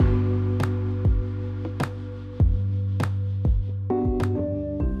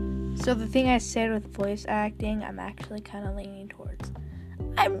So the thing I said with voice acting, I'm actually kind of leaning towards.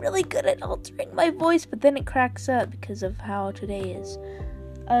 I'm really good at altering my voice, but then it cracks up because of how today is.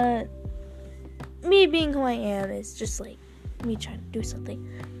 Me being who I am is just like me trying to do something.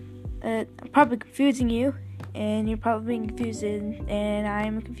 I'm probably confusing you, and you're probably being confused, and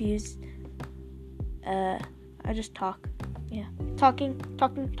I'm confused. I just talk. Yeah. Talking.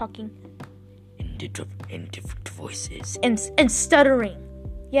 In different voices. And stuttering.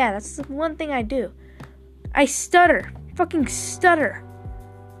 Yeah, that's the one thing I do. I stutter. Fucking stutter.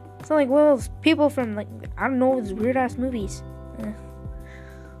 It's not like one of those people from, like, I don't know, those weird-ass movies.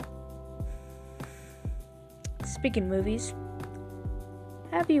 Speaking of movies,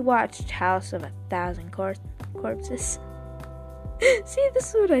 have you watched House of 1,000 Corpses? See, this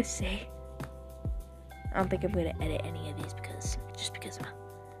is what I say. I don't think I'm going to edit any of these just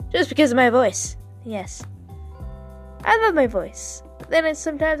because of my voice. Yes. I love my voice. But then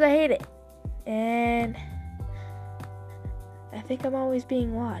sometimes I hate it. And I think I'm always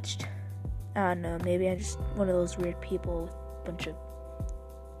being watched. I don't know, maybe I'm just one of those weird people with a bunch of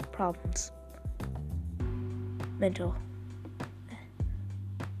problems. Mental.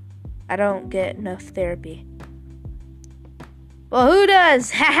 I don't get enough therapy. Well, who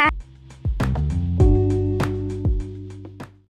does? Haha.